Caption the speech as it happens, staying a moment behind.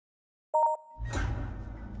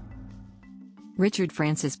Richard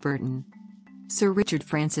Francis Burton. Sir Richard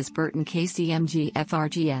Francis Burton KCMG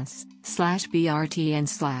FRGS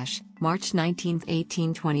 /BRTN/ March 19,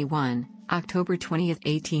 1821, October 20,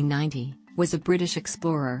 1890, was a British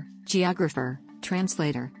explorer, geographer,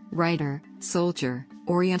 translator, writer, soldier,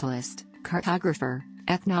 orientalist, cartographer,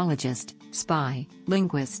 ethnologist, spy,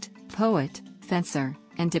 linguist, poet, fencer,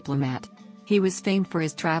 and diplomat. He was famed for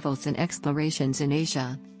his travels and explorations in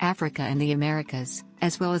Asia, Africa and the Americas,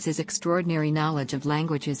 as well as his extraordinary knowledge of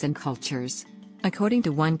languages and cultures. According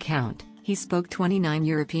to one count, he spoke 29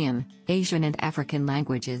 European, Asian and African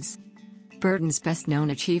languages. Burton's best-known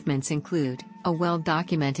achievements include a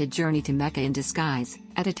well-documented journey to Mecca in disguise,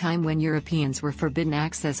 at a time when Europeans were forbidden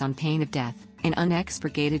access on pain of death, an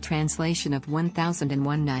unexpurgated translation of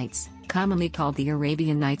 1001 Nights, commonly called the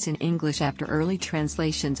Arabian Nights in English after early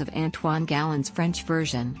translations of Antoine Galland's French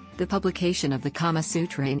version, the publication of the Kama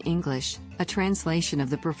Sutra in English, a translation of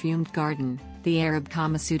the Perfumed Garden, the Arab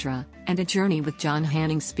Kama Sutra, and a journey with John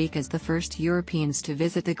Hanning Speke as the first Europeans to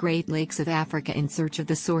visit the Great Lakes of Africa in search of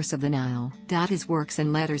the source of the Nile. His works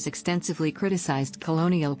and letters extensively criticized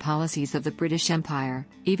colonial policies of the British Empire,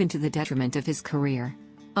 even to the detriment of his career.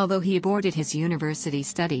 Although he aborted his university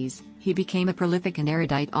studies, he became a prolific and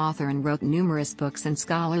erudite author and wrote numerous books and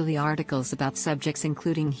scholarly articles about subjects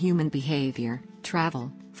including human behavior, travel,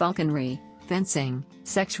 falconry, fencing,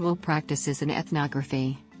 sexual practices and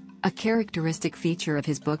ethnography. A characteristic feature of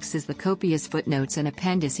his books is the copious footnotes and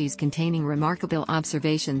appendices containing remarkable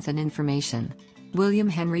observations and information. William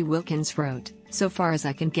Henry Wilkins wrote, "So far as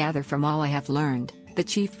I can gather from all I have learned, the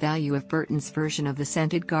chief value of Burton's version of the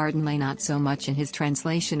Scented Garden lay not so much in his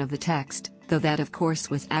translation of the text, though that of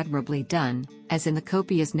course was admirably done, as in the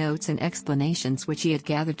copious notes and explanations which he had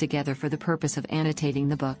gathered together for the purpose of annotating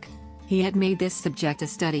the book. He had made this subject a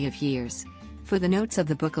study of years. For the notes of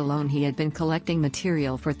the book alone he had been collecting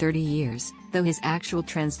material for 30 years, though his actual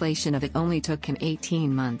translation of it only took him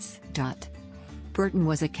 18 months. Burton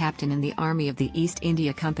was a captain in the Army of the East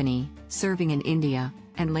India Company, serving in India,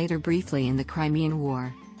 and later briefly in the Crimean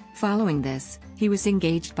War. Following this, he was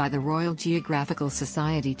engaged by the Royal Geographical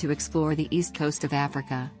Society to explore the east coast of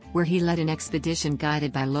Africa, where he led an expedition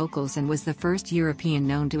guided by locals and was the first European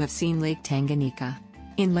known to have seen Lake Tanganyika.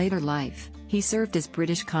 In later life, he served as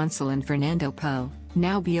British consul in Fernando Po,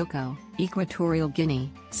 now Bioko, Equatorial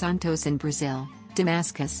Guinea, Santos in Brazil,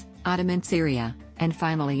 Damascus, Ottoman Syria, and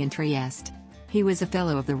finally in Trieste. He was a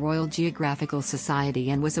Fellow of the Royal Geographical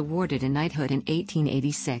Society and was awarded a knighthood in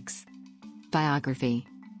 1886. Biography.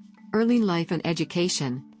 Early life and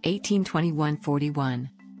education, 1821–41.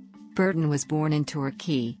 Burton was born in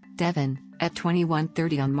Torquay, Devon, at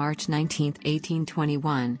 2130 on March 19,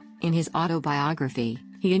 1821. In his autobiography,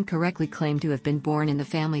 he incorrectly claimed to have been born in the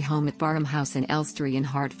family home at Barham House in Elstree in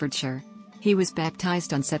Hertfordshire. He was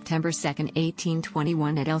baptized on September 2,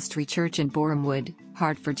 1821 at Elstree Church in Boreham Wood,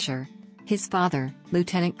 Hertfordshire. His father,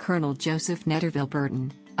 Lieutenant Colonel Joseph Netterville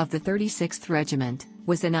Burton, of the 36th Regiment,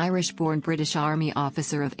 was an Irish-born British Army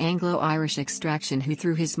officer of Anglo-Irish extraction who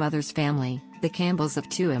through his mother's family, the Campbells of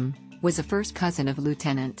Tuam, was a first cousin of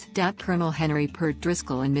Lieutenant Colonel Henry Pert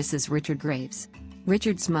Driscoll and Mrs. Richard Graves.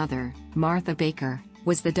 Richard's mother, Martha Baker,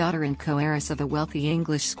 was the daughter and co-heiress of a wealthy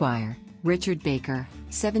English squire, Richard Baker,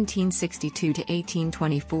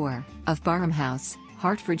 1762–1824, of Barham House,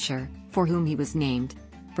 Hertfordshire, for whom he was named.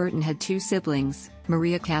 Burton had two siblings,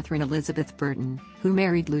 Maria Catherine Elizabeth Burton, who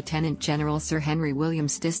married Lieutenant General Sir Henry William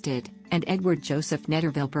Stisted, and Edward Joseph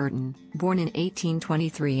Netterville Burton, born in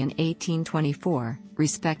 1823 and 1824,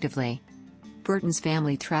 respectively. Burton's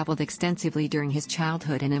family traveled extensively during his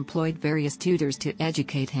childhood and employed various tutors to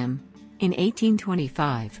educate him. In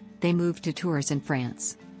 1825, they moved to Tours in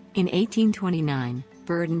France. In 1829,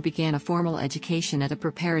 Burton began a formal education at a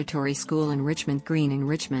preparatory school in Richmond Green in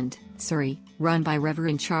Richmond, Surrey, run by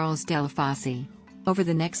Reverend Charles Delafosse. Over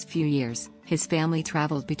the next few years, his family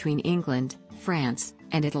traveled between England, France,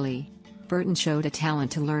 and Italy. Burton showed a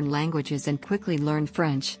talent to learn languages and quickly learned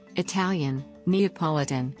French, Italian,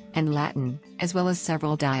 Neapolitan, and Latin, as well as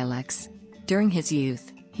several dialects. During his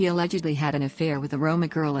youth, he allegedly had an affair with a Roma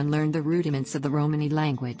girl and learned the rudiments of the Romany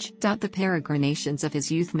language. The peregrinations of his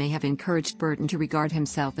youth may have encouraged Burton to regard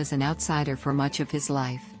himself as an outsider for much of his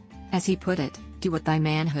life. As he put it, "Do what thy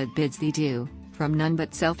manhood bids thee do, from none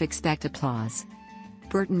but self expect applause."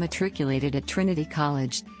 Burton matriculated at Trinity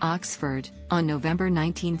College, Oxford, on November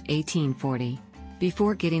 19, 1840.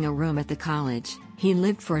 Before getting a room at the college, he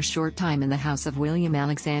lived for a short time in the house of William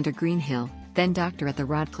Alexander Greenhill, then doctor at the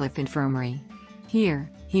Radcliffe Infirmary. Here,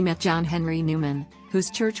 he met John Henry Newman,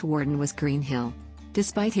 whose churchwarden was Greenhill.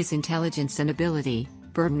 Despite his intelligence and ability,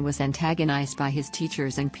 Burton was antagonized by his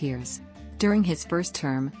teachers and peers. During his first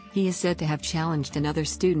term, he is said to have challenged another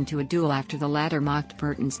student to a duel after the latter mocked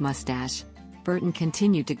Burton's mustache. Burton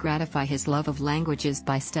continued to gratify his love of languages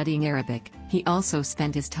by studying Arabic. He also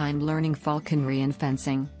spent his time learning falconry and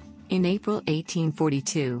fencing. In April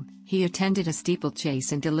 1842, he attended a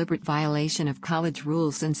steeplechase in deliberate violation of college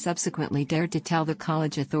rules and subsequently dared to tell the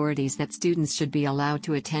college authorities that students should be allowed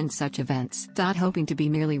to attend such events. Hoping to be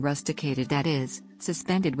merely rusticated, that is,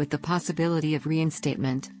 suspended with the possibility of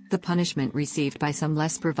reinstatement, the punishment received by some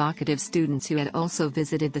less provocative students who had also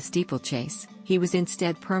visited the steeplechase, he was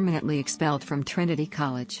instead permanently expelled from Trinity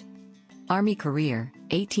College. Army career,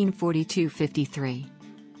 1842-53.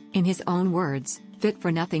 In his own words, fit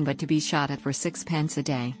for nothing but to be shot at for sixpence a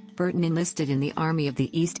day, Burton enlisted in the Army of the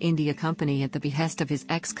East India Company at the behest of his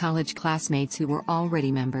ex-college classmates who were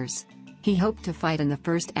already members. He hoped to fight in the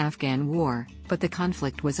First Afghan War, but the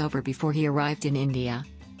conflict was over before he arrived in India.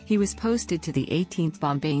 He was posted to the 18th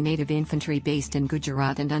Bombay Native Infantry based in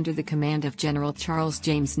Gujarat and under the command of General Charles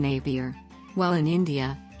James Napier. While in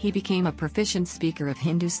India, he became a proficient speaker of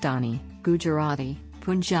Hindustani, Gujarati,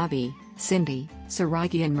 Punjabi, Sindhi,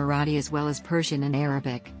 Saraiki and Marathi as well as Persian and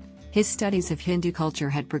Arabic. His studies of Hindu culture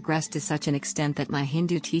had progressed to such an extent that my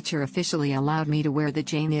Hindu teacher officially allowed me to wear the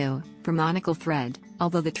janu, Brahmanical thread,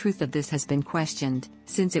 although the truth of this has been questioned,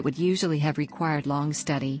 since it would usually have required long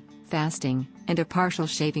study, fasting, and a partial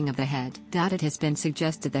shaving of the head. It has been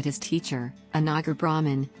suggested that his teacher, a Nagar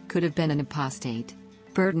Brahmin, could have been an apostate.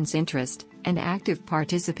 Burton's interest, and active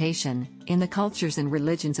participation, in the cultures and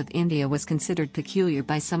religions of India was considered peculiar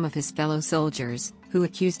by some of his fellow soldiers, who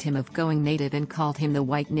accused him of going native and called him the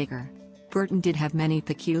white nigger. Burton did have many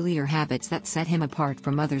peculiar habits that set him apart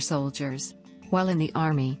from other soldiers. While in the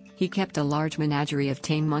army, he kept a large menagerie of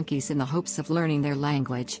tame monkeys in the hopes of learning their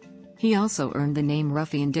language. He also earned the name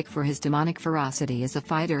Ruffian Dick for his demonic ferocity as a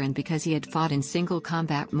fighter and because he had fought in single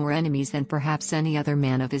combat more enemies than perhaps any other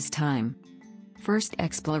man of his time. First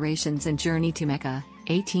explorations and journey to Mecca,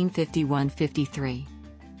 1851-53.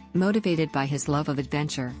 Motivated by his love of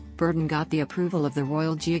adventure, Burton got the approval of the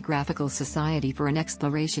Royal Geographical Society for an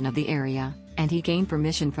exploration of the area, and he gained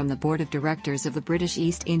permission from the Board of Directors of the British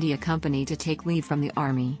East India Company to take leave from the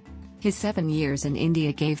army. His 7 years in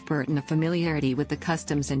India gave Burton a familiarity with the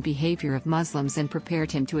customs and behavior of Muslims and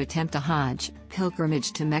prepared him to attempt a Hajj,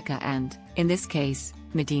 pilgrimage to Mecca and, in this case,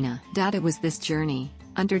 Medina. It was this journey,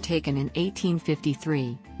 undertaken in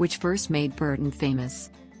 1853, which first made Burton famous.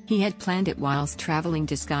 He had planned it whilst travelling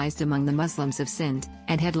disguised among the Muslims of Sind,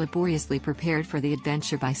 and had laboriously prepared for the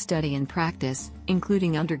adventure by study and practice,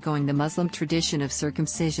 including undergoing the Muslim tradition of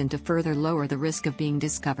circumcision to further lower the risk of being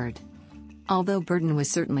discovered. Although Burton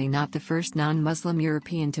was certainly not the first non-Muslim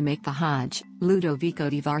European to make the Hajj, Ludovico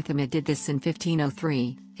di Varthema did this in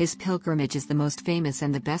 1503, his pilgrimage is the most famous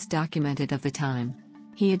and the best documented of the time.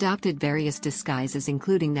 He adopted various disguises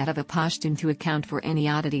including that of a Pashtun to account for any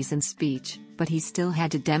oddities in speech, but he still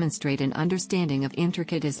had to demonstrate an understanding of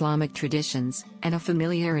intricate Islamic traditions, and a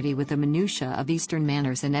familiarity with the minutiae of Eastern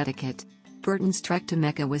manners and etiquette. Burton's trek to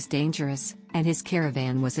Mecca was dangerous, and his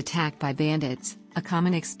caravan was attacked by bandits, a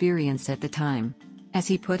common experience at the time. As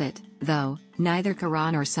he put it, though, neither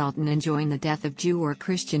Quran or Sultan enjoin the death of Jew or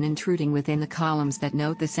Christian intruding within the columns that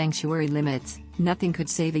note the sanctuary limits, nothing could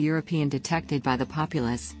save a European detected by the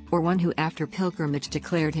populace, or one who after pilgrimage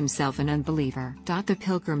declared himself an unbeliever. The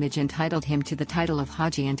pilgrimage entitled him to the title of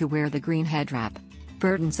Haji and to wear the green headwrap.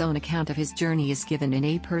 Burton's own account of his journey is given in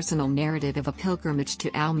a personal narrative of a pilgrimage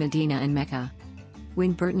to Al-Medina and Mecca.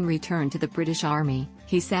 When Burton returned to the British Army,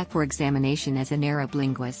 he sat for examination as an Arab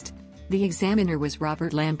linguist. The examiner was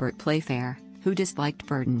Robert Lambert Playfair, who disliked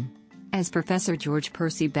Burton. As Professor George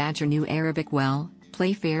Percy Badger knew Arabic well,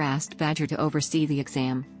 Playfair asked Badger to oversee the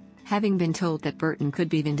exam. Having been told that Burton could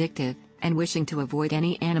be vindictive, and wishing to avoid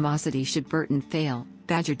any animosity should Burton fail,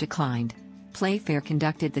 Badger declined. Playfair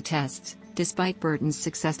conducted the tests. Despite Burton's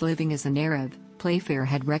success living as an Arab, Playfair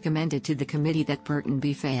had recommended to the committee that Burton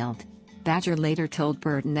be failed. Badger later told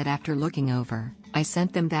Burton that after looking over, I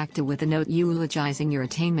sent them back with a note eulogizing your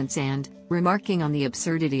attainments and, remarking on the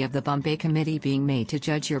absurdity of the Bombay Committee being made to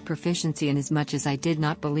judge your proficiency inasmuch as I did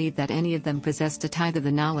not believe that any of them possessed a tithe of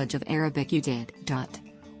the knowledge of Arabic you did.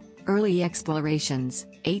 Early explorations,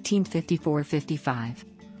 1854-55.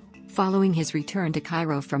 Following his return to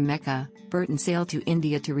Cairo from Mecca, Burton sailed to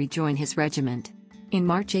India to rejoin his regiment. In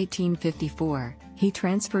March 1854, he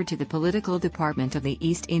transferred to the political department of the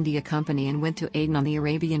East India Company and went to Aden on the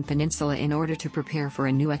Arabian Peninsula in order to prepare for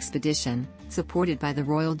a new expedition, supported by the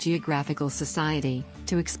Royal Geographical Society,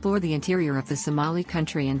 to explore the interior of the Somali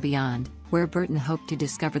country and beyond, where Burton hoped to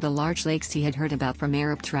discover the large lakes he had heard about from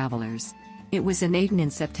Arab travelers. It was in Aden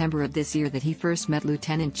in September of this year that he first met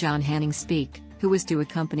Lieutenant John Hanning Speke, who was to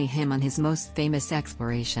accompany him on his most famous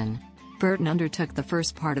exploration. Burton undertook the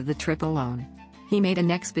first part of the trip alone. He made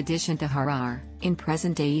an expedition to Harar, in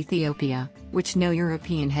present-day Ethiopia, which no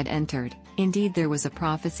European had entered. Indeed, there was a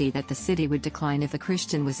prophecy that the city would decline if a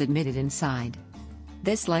Christian was admitted inside.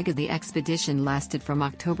 This leg of the expedition lasted from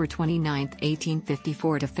October 29,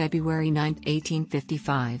 1854 to February 9,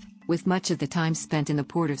 1855, with much of the time spent in the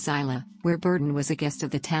port of Zila, where Burton was a guest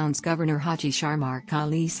of the town's governor Haji Sharmark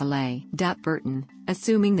Ali Saleh. Burton,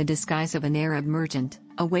 assuming the disguise of an Arab merchant,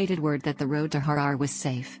 awaited word that the road to Harar was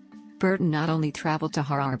safe. Burton not only traveled to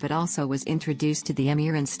Harar but also was introduced to the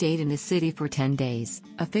emir and stayed in the city for 10 days,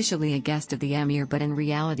 officially a guest of the emir but in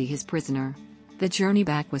reality his prisoner. The journey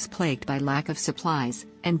back was plagued by lack of supplies,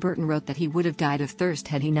 and Burton wrote that he would have died of thirst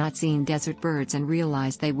had he not seen desert birds and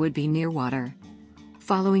realized they would be near water.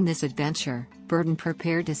 Following this adventure, Burton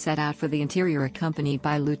prepared to set out for the interior accompanied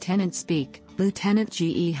by Lieutenant Speke, Lieutenant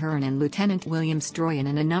G.E. Hearn and Lieutenant William Stroyan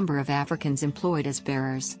and a number of Africans employed as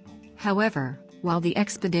bearers. However, while the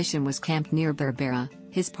expedition was camped near Berbera,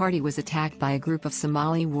 his party was attacked by a group of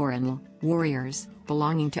Somali warriors,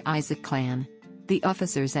 belonging to Isaac clan. The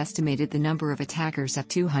officers estimated the number of attackers at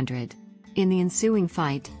 200. In the ensuing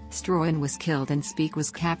fight, Stroyan was killed and Speke was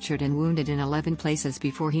captured and wounded in 11 places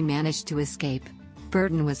before he managed to escape.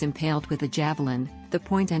 Burton was impaled with a javelin, the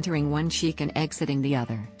point entering one cheek and exiting the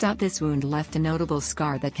other. This wound left a notable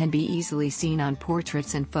scar that can be easily seen on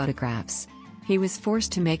portraits and photographs. He was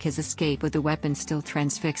forced to make his escape with the weapon still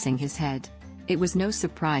transfixing his head. It was no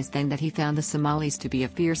surprise then that he found the Somalis to be a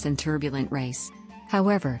fierce and turbulent race.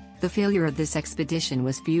 However, the failure of this expedition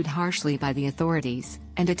was viewed harshly by the authorities,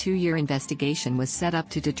 and a 2-year investigation was set up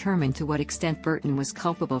to determine to what extent Burton was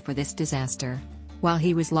culpable for this disaster. While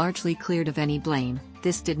he was largely cleared of any blame,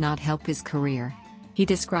 this did not help his career. He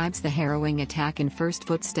describes the harrowing attack in First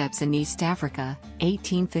Footsteps in East Africa,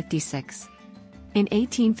 1856. In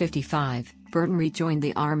 1855, Burton rejoined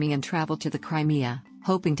the army and traveled to the Crimea,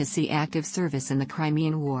 hoping to see active service in the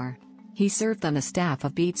Crimean War. He served on the staff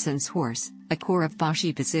of Beatson's Horse, a corps of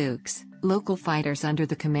Bashi Bazouks, local fighters under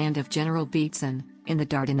the command of General Beatson, in the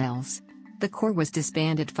Dardanelles. The corps was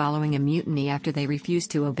disbanded following a mutiny after they refused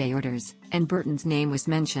to obey orders, and Burton's name was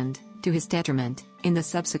mentioned, to his detriment, in the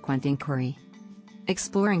subsequent inquiry.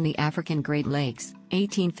 Exploring the African Great Lakes,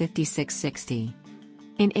 1856-60.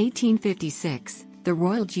 In 1856, the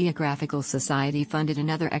Royal Geographical Society funded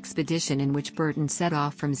another expedition in which Burton set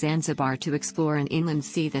off from Zanzibar to explore an inland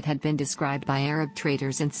sea that had been described by Arab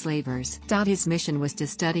traders and slavers. His mission was to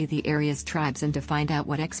study the area's tribes and to find out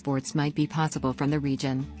what exports might be possible from the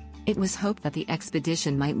region. It was hoped that the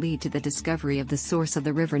expedition might lead to the discovery of the source of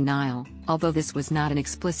the River Nile, although this was not an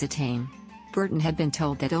explicit aim. Burton had been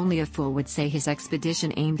told that only a fool would say his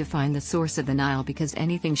expedition aimed to find the source of the Nile because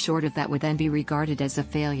anything short of that would then be regarded as a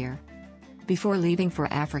failure. Before leaving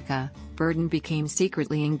for Africa, Burton became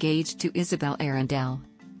secretly engaged to Isabel Arundel.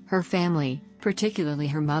 Her family, particularly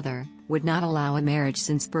her mother, would not allow a marriage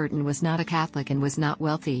since Burton was not a Catholic and was not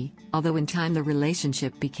wealthy, although in time the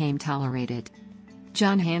relationship became tolerated.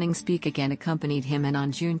 John Hanning Speke again accompanied him, and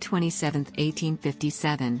on June 27,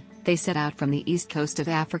 1857, they set out from the east coast of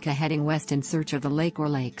Africa heading west in search of the lake or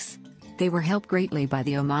lakes. They were helped greatly by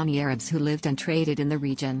the Omani Arabs who lived and traded in the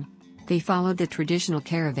region. They followed the traditional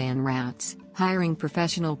caravan routes, hiring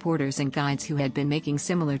professional porters and guides who had been making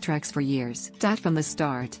similar treks for years. From the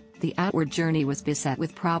start, the outward journey was beset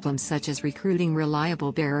with problems such as recruiting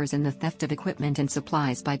reliable bearers and the theft of equipment and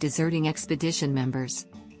supplies by deserting expedition members.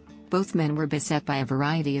 Both men were beset by a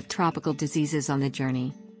variety of tropical diseases on the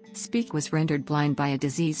journey. Speke was rendered blind by a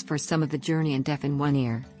disease for some of the journey and deaf in one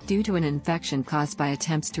ear, due to an infection caused by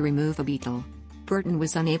attempts to remove a beetle. Burton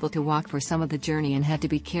was unable to walk for some of the journey and had to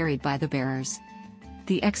be carried by the bearers.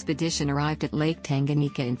 The expedition arrived at Lake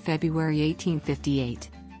Tanganyika in February 1858.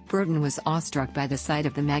 Burton was awestruck by the sight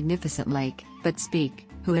of the magnificent lake, but Speke,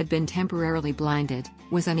 who had been temporarily blinded,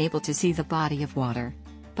 was unable to see the body of water.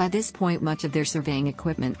 By this point much of their surveying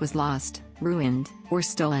equipment was lost, ruined, or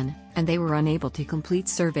stolen, and they were unable to complete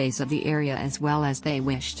surveys of the area as well as they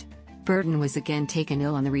wished. Burton was again taken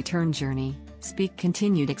ill on the return journey. Speke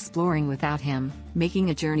continued exploring without him, making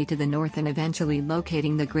a journey to the north and eventually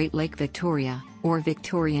locating the Great Lake Victoria, or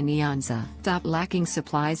Victoria Nyanza. Lacking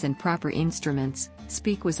supplies and proper instruments,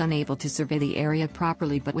 Speke was unable to survey the area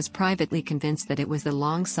properly but was privately convinced that it was the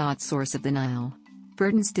long-sought source of the Nile.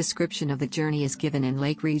 Burton's description of the journey is given in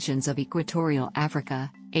Lake Regions of Equatorial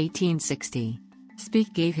Africa, 1860.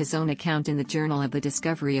 Speke gave his own account in the Journal of the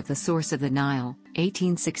Discovery of the Source of the Nile,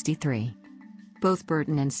 1863. Both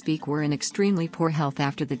Burton and Speke were in extremely poor health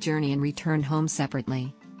after the journey and returned home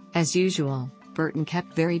separately. As usual, Burton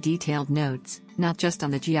kept very detailed notes, not just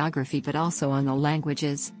on the geography but also on the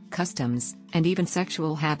languages, customs, and even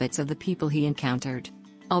sexual habits of the people he encountered.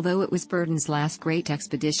 Although it was Burton's last great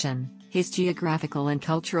expedition, his geographical and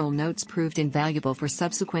cultural notes proved invaluable for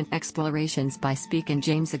subsequent explorations by Speke and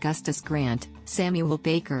James Augustus Grant, Samuel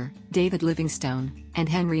Baker, David Livingstone, and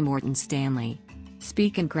Henry Morton Stanley.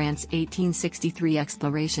 Speke and Grant's 1863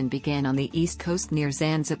 exploration began on the east coast near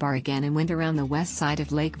Zanzibar again and went around the west side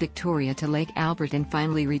of Lake Victoria to Lake Albert and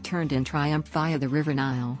finally returned in triumph via the River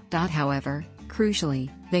Nile. However,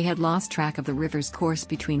 crucially, they had lost track of the river's course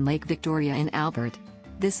between Lake Victoria and Albert.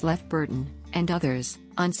 This left Burton, and others,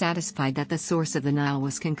 unsatisfied that the source of the Nile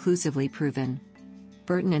was conclusively proven.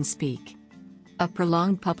 Burton and Speke. A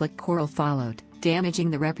prolonged public quarrel followed,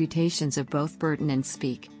 damaging the reputations of both Burton and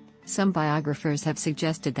Speke. Some biographers have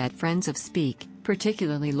suggested that friends of Speke,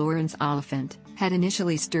 particularly Lawrence Oliphant, had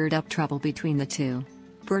initially stirred up trouble between the two.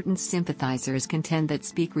 Burton's sympathizers contend that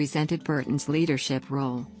Speke resented Burton's leadership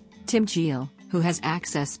role. Tim Gill, who has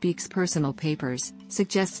accessed Speke's personal papers,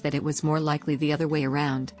 suggests that it was more likely the other way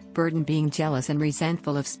around, Burton being jealous and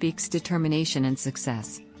resentful of Speke's determination and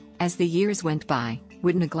success. As the years went by,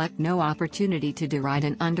 would neglect no opportunity to deride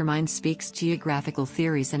and undermine Speke's geographical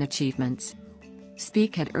theories and achievements.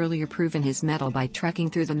 Speke had earlier proven his mettle by trekking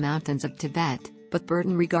through the mountains of Tibet, but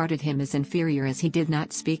Burton regarded him as inferior as he did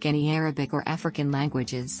not speak any Arabic or African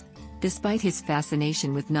languages. Despite his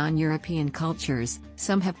fascination with non-European cultures,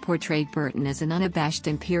 some have portrayed Burton as an unabashed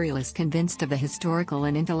imperialist convinced of the historical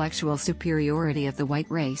and intellectual superiority of the white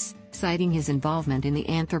race, citing his involvement in the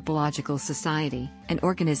Anthropological Society, an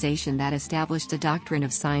organization that established a doctrine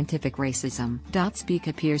of scientific racism. Speke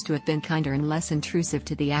appears to have been kinder and less intrusive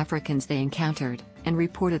to the Africans they encountered, and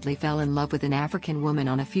reportedly fell in love with an African woman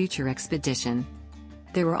on a future expedition.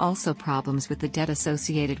 There were also problems with the debt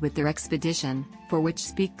associated with their expedition, for which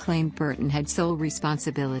Speke claimed Burton had sole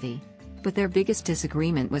responsibility. But their biggest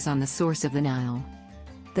disagreement was on the source of the Nile.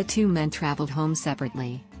 The two men traveled home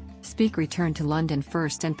separately. Speke returned to London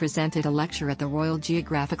first and presented a lecture at the Royal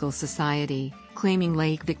Geographical Society, claiming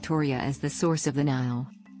Lake Victoria as the source of the Nile.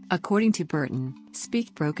 According to Burton,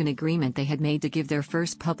 Speke broke an agreement they had made to give their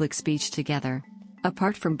first public speech together.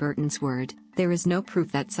 Apart from Burton's word, there is no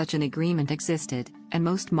proof that such an agreement existed, and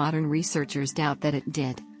most modern researchers doubt that it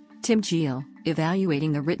did. Tim Gill,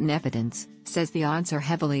 evaluating the written evidence, says the odds are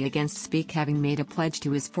heavily against Speke having made a pledge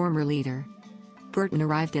to his former leader. Burton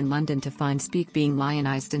arrived in London to find Speke being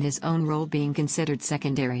lionized and his own role being considered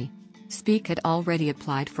secondary. Speke had already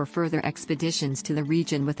applied for further expeditions to the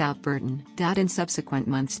region without Burton. In subsequent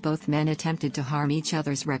months both men attempted to harm each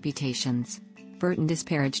other's reputations. Burton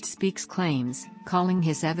disparaged Speke's claims, calling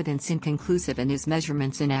his evidence inconclusive and his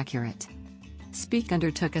measurements inaccurate. Speke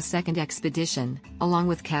undertook a second expedition, along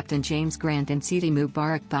with Captain James Grant and Sidi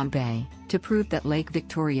Mubarak Bombay, to prove that Lake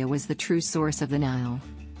Victoria was the true source of the Nile.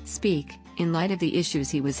 Speke, in light of the issues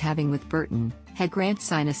he was having with Burton, had Grant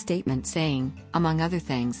sign a statement saying, among other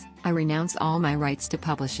things, "I renounce all my rights to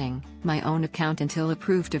publishing my own account until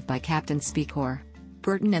approved of by Captain Speke."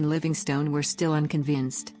 Burton and Livingstone were still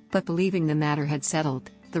unconvinced, but believing the matter had settled,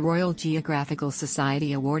 the Royal Geographical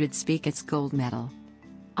Society awarded Speke its gold medal.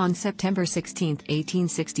 On September 16,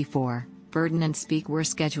 1864, Burton and Speke were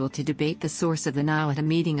scheduled to debate the source of the Nile at a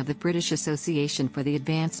meeting of the British Association for the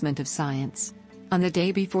Advancement of Science. On the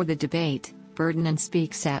day before the debate, Burton and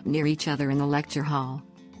Speke sat near each other in the lecture hall.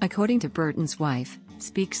 According to Burton's wife,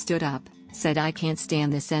 Speke stood up, said "I can't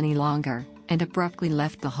stand this any longer," and abruptly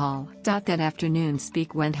left the hall. That afternoon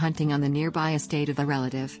Speke went hunting on the nearby estate of a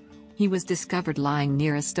relative. He was discovered lying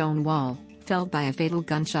near a stone wall, felled by a fatal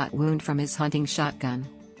gunshot wound from his hunting shotgun.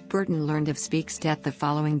 Burton learned of Speke's death the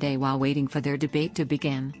following day while waiting for their debate to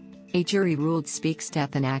begin. A jury ruled Speke's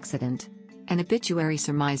death an accident. An obituary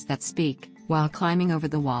surmised that Speke, while climbing over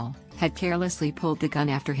the wall, had carelessly pulled the gun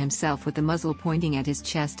after himself with the muzzle pointing at his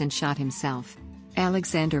chest and shot himself.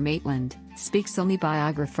 Alexander Maitland, Speke's only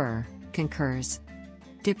biographer, concurs.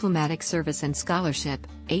 Diplomatic service and scholarship,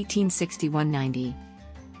 1861–90.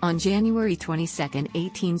 On January 22,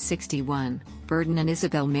 1861, Burton and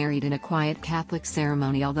Isabel married in a quiet Catholic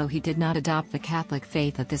ceremony, although he did not adopt the Catholic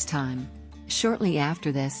faith at this time. Shortly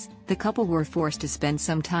after this, the couple were forced to spend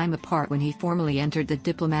some time apart when he formally entered the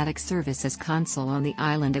diplomatic service as consul on the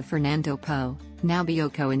island of Fernando Po, now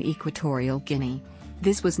Bioko in Equatorial Guinea.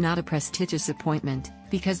 This was not a prestigious appointment,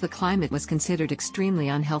 because the climate was considered extremely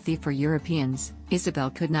unhealthy for Europeans. Isabel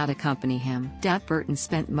could not accompany him. Burton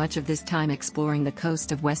spent much of this time exploring the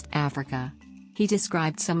coast of West Africa. He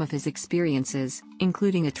described some of his experiences,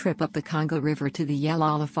 including a trip up the Congo River to the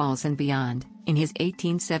Yelala Falls and beyond, in his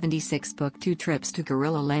 1876 book Two Trips to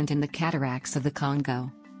Gorilla Land and the Cataracts of the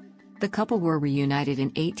Congo. The couple were reunited in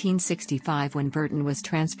 1865 when Burton was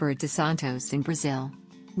transferred to Santos in Brazil.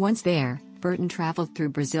 Once there, Burton traveled through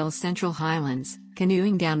Brazil's central highlands,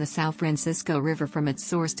 canoeing down the São Francisco River from its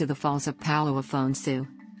source to the falls of Paulo Afonso.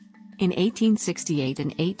 In 1868 and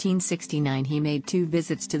 1869 he made 2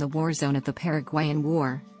 visits to the war zone of the Paraguayan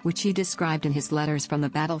War, which he described in his Letters from the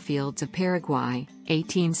Battlefields of Paraguay,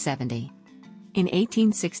 1870. In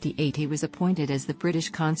 1868 he was appointed as the British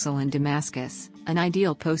consul in Damascus, an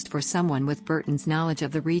ideal post for someone with Burton's knowledge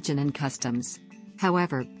of the region and customs.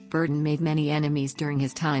 However, Burton made many enemies during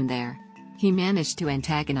his time there. He managed to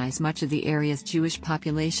antagonize much of the area's Jewish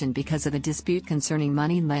population because of a dispute concerning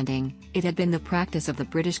money lending. It had been the practice of the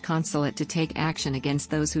British consulate to take action against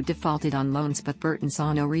those who defaulted on loans, but Burton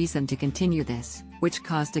saw no reason to continue this, which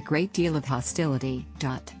caused a great deal of hostility.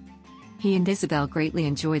 He and Isabel greatly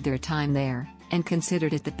enjoyed their time there, and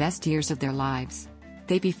considered it the best years of their lives.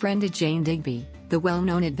 They befriended Jane Digby, the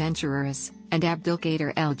well-known adventuress, and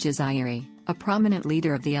Abdelkader el-Jazairi, a prominent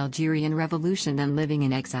leader of the Algerian Revolution and living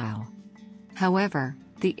in exile. However,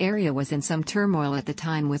 the area was in some turmoil at the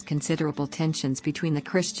time, with considerable tensions between the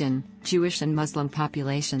Christian, Jewish and Muslim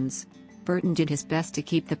populations. Burton did his best to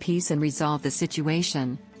keep the peace and resolve the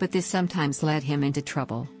situation, but this sometimes led him into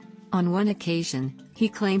trouble. On one occasion, he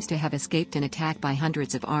claims to have escaped an attack by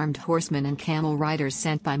hundreds of armed horsemen and camel riders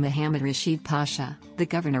sent by Muhammad Rashid Pasha, the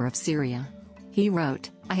governor of Syria. He wrote,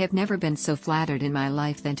 "I have never been so flattered in my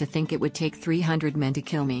life than to think it would take 300 men to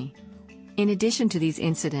kill me." In addition to these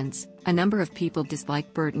incidents, a number of people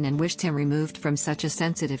disliked Burton and wished him removed from such a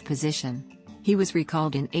sensitive position. He was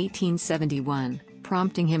recalled in 1871,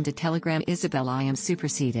 prompting him to telegram Isabel, "I am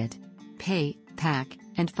superseded. Pay, pack,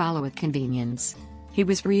 and follow at convenience." He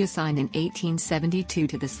was reassigned in 1872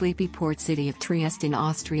 to the sleepy port city of Trieste in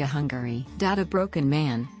Austria-Hungary. A broken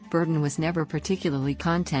man, Burton was never particularly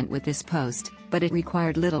content with this post, but it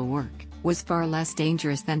required little work, was far less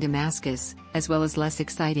dangerous than Damascus, as well as less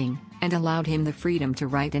exciting, and allowed him the freedom to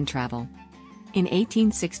write and travel. In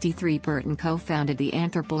 1863 Burton co-founded the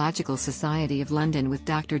Anthropological Society of London with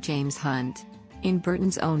Dr. James Hunt. In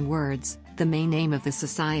Burton's own words, the main aim of the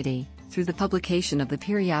society, through the publication of the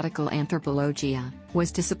periodical Anthropologia,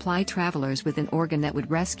 was to supply travelers with an organ that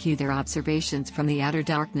would rescue their observations from the outer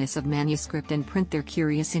darkness of manuscript and print their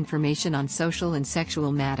curious information on social and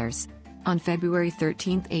sexual matters. On February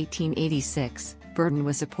 13, 1886, Burton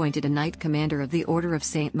was appointed a Knight Commander of the Order of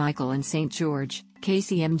St. Michael and St. George,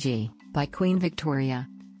 KCMG, by Queen Victoria.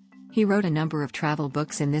 He wrote a number of travel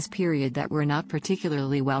books in this period that were not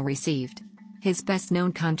particularly well received. His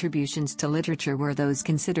best-known contributions to literature were those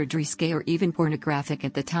considered risque or even pornographic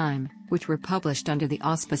at the time, which were published under the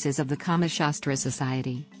auspices of the Kama Shastra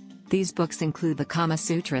Society. These books include the Kama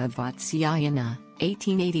Sutra of Vatsyayana,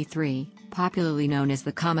 1883, popularly known as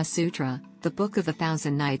the Kama Sutra, the Book of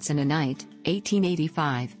 1,000 Nights and a Night,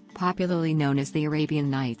 1885, popularly known as the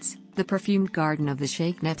Arabian Nights, the Perfumed Garden of the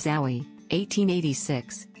Sheikh Nefzawi,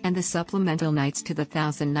 1886, and the Supplemental Nights to the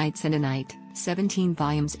 1,000 Nights and a Night, 17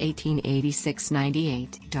 volumes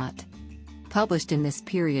 1886-98. Published in this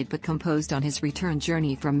period but composed on his return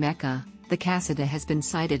journey from Mecca, the Qasida has been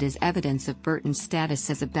cited as evidence of Burton's status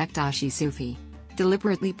as a Bektashi Sufi.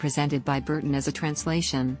 Deliberately presented by Burton as a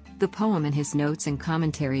translation, the poem and his notes and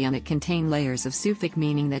commentary on it contain layers of Sufic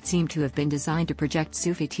meaning that seem to have been designed to project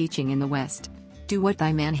Sufi teaching in the West. Do what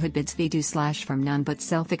thy manhood bids thee do / from none but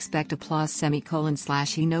self expect applause /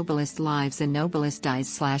 he noblest lives and noblest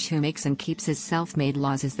dies / who makes and keeps his self-made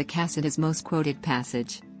laws is the Qasida's most quoted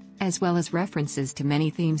passage. As well as references to many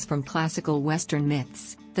themes from classical Western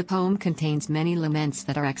myths, the poem contains many laments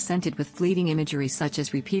that are accented with fleeting imagery such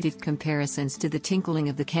as repeated comparisons to the tinkling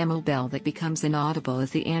of the camel bell that becomes inaudible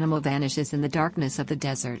as the animal vanishes in the darkness of the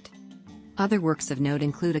desert. Other works of note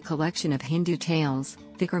include a collection of Hindu tales,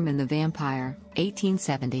 Vikram the Vampire,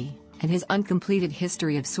 1870, and his uncompleted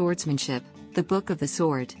History of Swordsmanship, The Book of the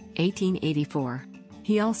Sword, 1884.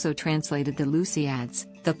 He also translated the Lusíads,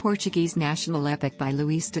 the Portuguese national epic by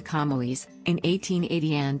Luís de Camões, in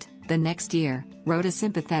 1880 and, the next year, wrote a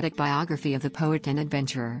sympathetic biography of the poet and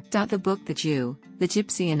adventurer. The book The Jew, the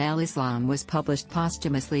Gypsy and El-Islam was published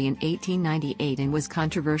posthumously in 1898 and was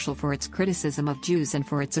controversial for its criticism of Jews and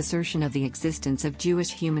for its assertion of the existence of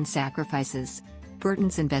Jewish human sacrifices.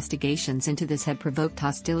 Burton's investigations into this had provoked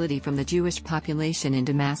hostility from the Jewish population in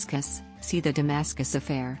Damascus, see the Damascus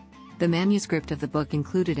Affair. The manuscript of the book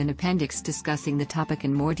included an appendix discussing the topic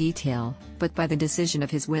in more detail, but by the decision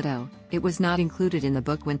of his widow, it was not included in the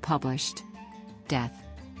book when published. Death.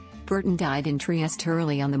 Burton died in Trieste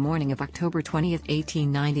early on the morning of October 20,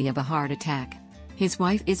 1890 of a heart attack. His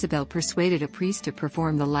wife Isabel persuaded a priest to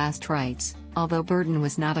perform the last rites, Although Burton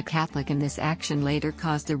was not a Catholic, and this action later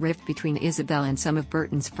caused a rift between Isabel and some of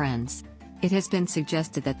Burton's friends. It has been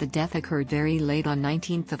suggested that the death occurred very late on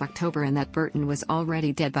 19th of October and that Burton was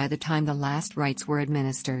already dead by the time the last rites were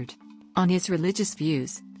administered. On his religious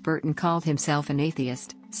views, Burton called himself an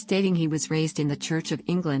atheist, stating he was raised in the Church of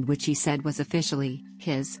England, which he said was officially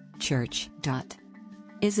his church.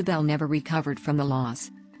 Isabel never recovered from the loss.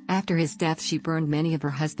 After his death, she burned many of her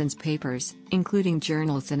husband's papers, including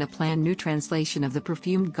journals and a planned new translation of the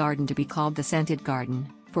perfumed garden to be called the Scented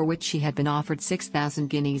Garden, for which she had been offered 6,000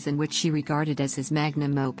 guineas and which she regarded as his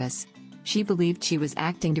magnum opus. She believed she was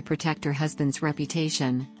acting to protect her husband's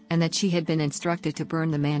reputation, and that she had been instructed to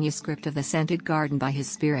burn the manuscript of the Scented Garden by his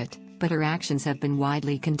spirit, but her actions have been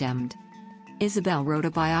widely condemned. Isabel wrote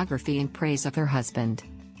a biography in praise of her husband.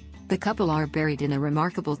 The couple are buried in a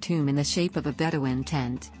remarkable tomb in the shape of a Bedouin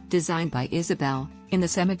tent, designed by Isabel, in the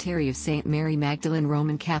cemetery of St. Mary Magdalene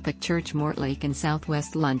Roman Catholic Church, Mortlake in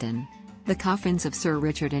southwest London. The coffins of Sir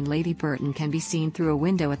Richard and Lady Burton can be seen through a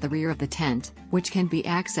window at the rear of the tent, which can be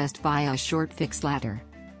accessed via a short fixed ladder.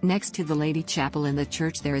 Next to the Lady Chapel in the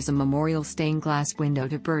church there is a memorial stained glass window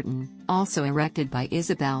to Burton, also erected by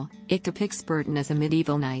Isabel. It depicts Burton as a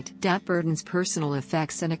medieval knight. Burton's personal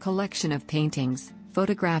effects and a collection of paintings,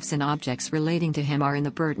 photographs and objects relating to him are in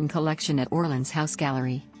the Burton collection at Orland's House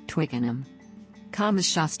Gallery, Twickenham. Kama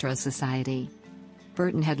Shastra Society.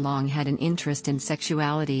 Burton had long had an interest in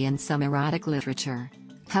sexuality and some erotic literature.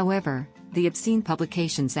 However, the Obscene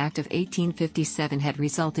Publications Act of 1857 had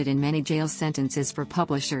resulted in many jail sentences for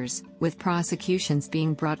publishers, with prosecutions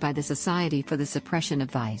being brought by the Society for the Suppression of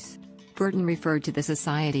Vice. Burton referred to the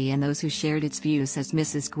Society and those who shared its views as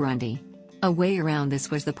Mrs. Grundy. A way around this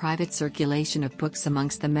was the private circulation of books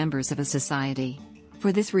amongst the members of a society.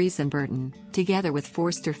 For this reason Burton, together with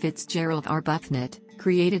Forster Fitzgerald Arbuthnot,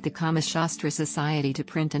 created the Kama Shastra Society to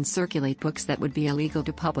print and circulate books that would be illegal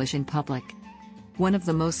to publish in public. One of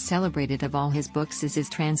the most celebrated of all his books is his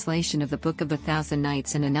translation of the Book of the Thousand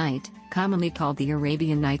Nights and a Night, commonly called the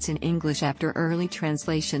Arabian Nights in English after early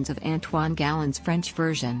translations of Antoine Galland's French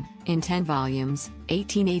version, in 10 volumes,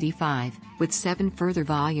 1885, with 7 further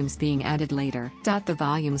volumes being added later. The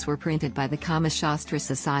volumes were printed by the Kama Shastra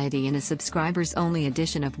Society in a subscribers-only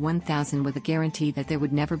edition of 1,000 with a guarantee that there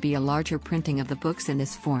would never be a larger printing of the books in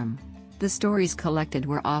this form. The stories collected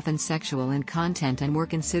were often sexual in content and were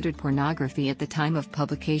considered pornography at the time of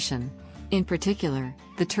publication. In particular,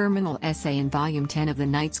 the terminal essay in Volume 10 of the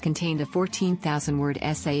Nights contained a 14,000-word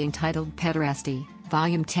essay entitled Pederasty,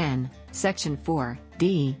 Volume 10, Section 4,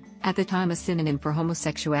 d, at the time a synonym for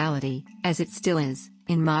homosexuality, as it still is,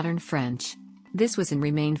 in modern French. This was and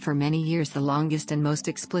remained for many years the longest and most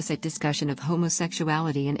explicit discussion of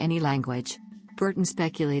homosexuality in any language. Burton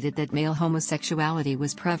speculated that male homosexuality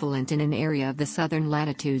was prevalent in an area of the southern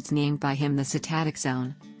latitudes named by him the Satatic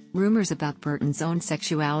Zone. Rumors about Burton's own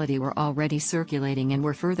sexuality were already circulating and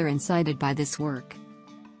were further incited by this work.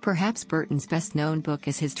 Perhaps Burton's best-known book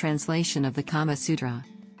is his translation of the Kama Sutra.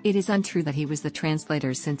 It is untrue that he was the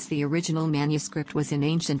translator, since the original manuscript was in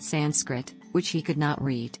ancient Sanskrit, which he could not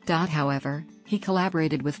read. However, he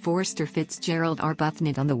collaborated with Forster Fitzgerald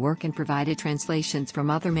Arbuthnot on the work and provided translations from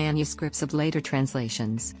other manuscripts of later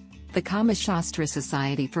translations. The Kama Shastra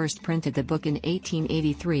Society first printed the book in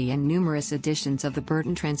 1883 and numerous editions of the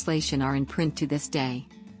Burton translation are in print to this day.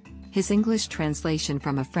 His English translation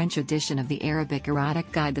from a French edition of the Arabic erotic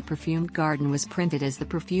guide The Perfumed Garden was printed as The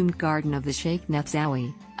Perfumed Garden of the Sheikh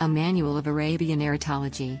Nafzawi, a Manual of Arabian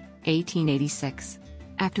Eretology, 1886.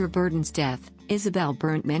 After Burton's death, Isabel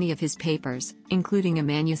burnt many of his papers, including a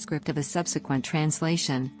manuscript of a subsequent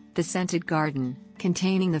translation, The Scented Garden,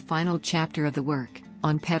 containing the final chapter of the work,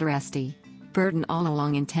 on pederasty. Burton all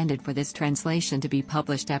along intended for this translation to be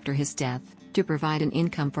published after his death, to provide an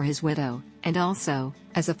income for his widow, and also,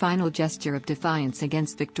 as a final gesture of defiance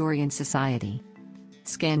against Victorian society.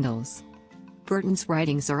 Scandals. Burton's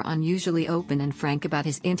writings are unusually open and frank about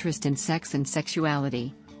his interest in sex and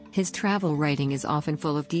sexuality. His travel writing is often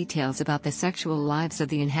full of details about the sexual lives of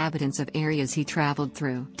the inhabitants of areas he traveled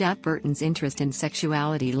through. Burton's interest in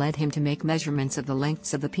sexuality led him to make measurements of the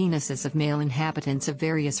lengths of the penises of male inhabitants of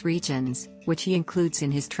various regions, which he includes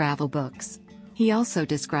in his travel books. He also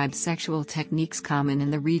described sexual techniques common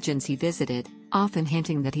in the regions he visited, often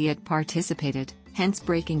hinting that he had participated, hence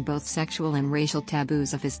breaking both sexual and racial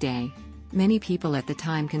taboos of his day. Many people at the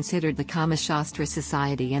time considered the Kama Shastra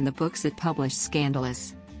Society and the books it published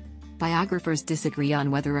scandalous. Biographers disagree on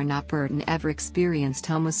whether or not Burton ever experienced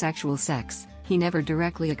homosexual sex. He never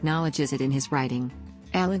directly acknowledges it in his writing.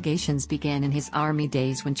 Allegations began in his army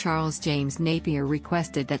days when Charles James Napier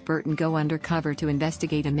requested that Burton go undercover to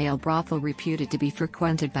investigate a male brothel reputed to be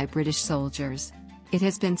frequented by British soldiers. It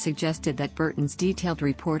has been suggested that Burton's detailed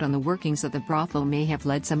report on the workings of the brothel may have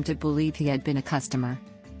led some to believe he had been a customer.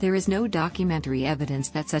 There is no documentary evidence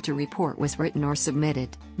that such a report was written or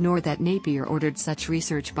submitted, nor that Napier ordered such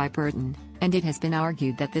research by Burton, and it has been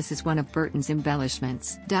argued that this is one of Burton's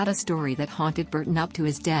embellishments. A story that haunted Burton up to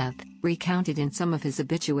his death, recounted in some of his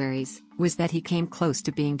obituaries, was that he came close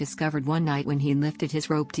to being discovered one night when he lifted his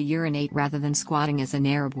robe to urinate rather than squatting as an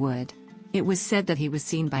Arab would. It was said that he was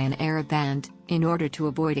seen by an Arab and, in order to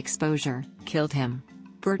avoid exposure, killed him.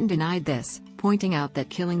 Burton denied this, pointing out that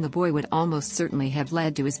killing the boy would almost certainly have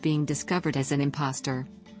led to his being discovered as an impostor.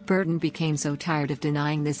 Burton became so tired of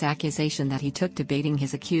denying this accusation that he took to baiting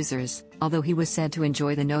his accusers, although he was said to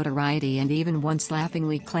enjoy the notoriety and even once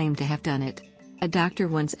laughingly claimed to have done it. A doctor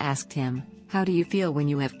once asked him, "How do you feel when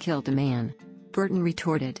you have killed a man?" Burton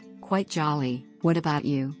retorted, "Quite jolly, what about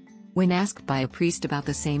you?" When asked by a priest about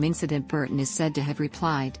the same incident, Burton is said to have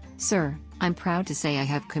replied, "Sir, I'm proud to say I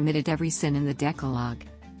have committed every sin in the Decalogue."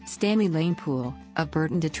 Stanley Lanepool, a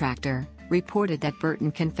Burton detractor, reported that Burton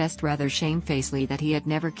confessed rather shamefacedly that he had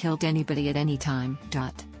never killed anybody at any time.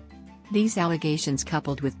 These allegations,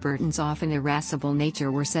 coupled with Burton's often irascible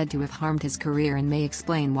nature, were said to have harmed his career and may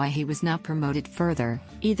explain why he was not promoted further,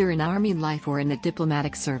 either in army life or in the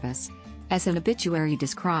diplomatic service. As an obituary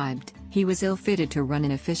described, he was ill-fitted to run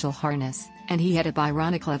in official harness, and he had a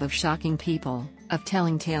Byronic love of shocking people, of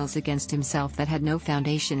telling tales against himself that had no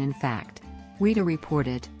foundation in fact. Ouida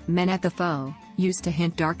reported, "Men at the foe used to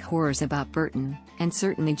hint dark horrors about Burton, and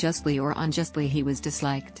certainly justly or unjustly he was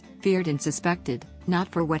disliked, feared and suspected, not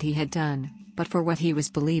for what he had done, but for what he was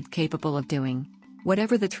believed capable of doing."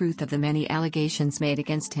 Whatever the truth of the many allegations made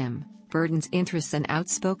against him, Burton's interests and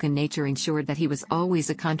outspoken nature ensured that he was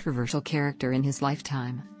always a controversial character in his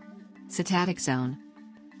lifetime. Cetatic zone.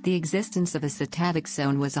 The existence of a cetatic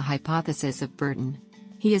zone was a hypothesis of Burton.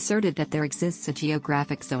 He asserted that there exists a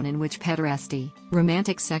geographic zone in which pederasty,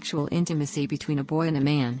 romantic sexual intimacy between a boy and a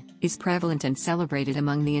man, is prevalent and celebrated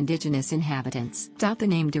among the indigenous inhabitants. The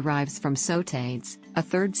name derives from Sotades, a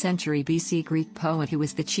 3rd century BC Greek poet who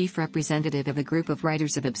was the chief representative of a group of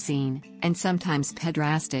writers of obscene, and sometimes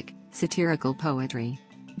pederastic, satirical poetry.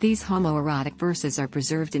 These homoerotic verses are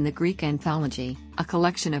preserved in the Greek Anthology, a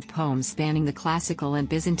collection of poems spanning the classical and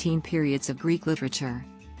Byzantine periods of Greek literature.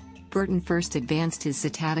 Burton first advanced his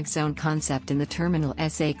cetatic zone concept in the terminal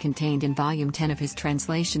essay contained in Volume 10 of his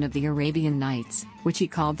translation of the Arabian Nights, which he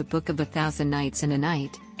called the Book of the Thousand Nights and a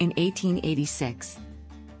Night, in 1886.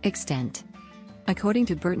 Extent. According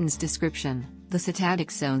to Burton's description, the cetatic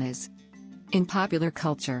zone is in popular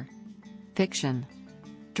culture, fiction,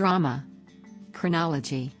 drama,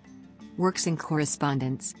 chronology, works and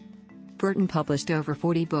correspondence. Burton published over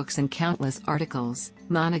 40 books and countless articles,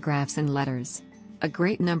 monographs and letters. A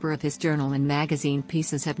great number of his journal and magazine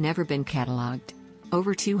pieces have never been catalogued.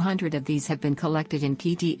 Over 200 of these have been collected in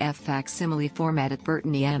PDF facsimile format at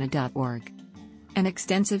burtoniana.org. An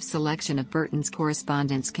extensive selection of Burton's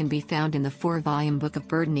correspondence can be found in the 4-volume Book of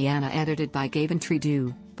Burtoniana edited by Gavin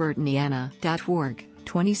Trudeau, burtoniana.org,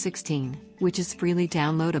 2016, which is freely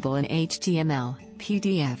downloadable in HTML,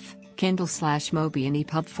 PDF, Kindle/Mobi and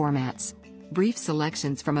EPUB formats. Brief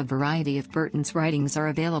selections from a variety of Burton's writings are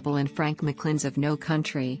available in Frank McClynn's Of No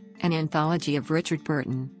Country, an anthology of Richard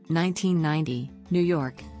Burton, 1990, New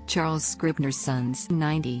York, Charles Scribner's Sons,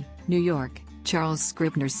 90, New York, Charles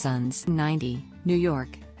Scribner's Sons, 90, New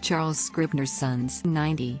York, Charles Scribner's Sons,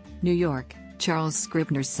 90, New York, Charles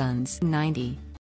Scribner's Sons, 90.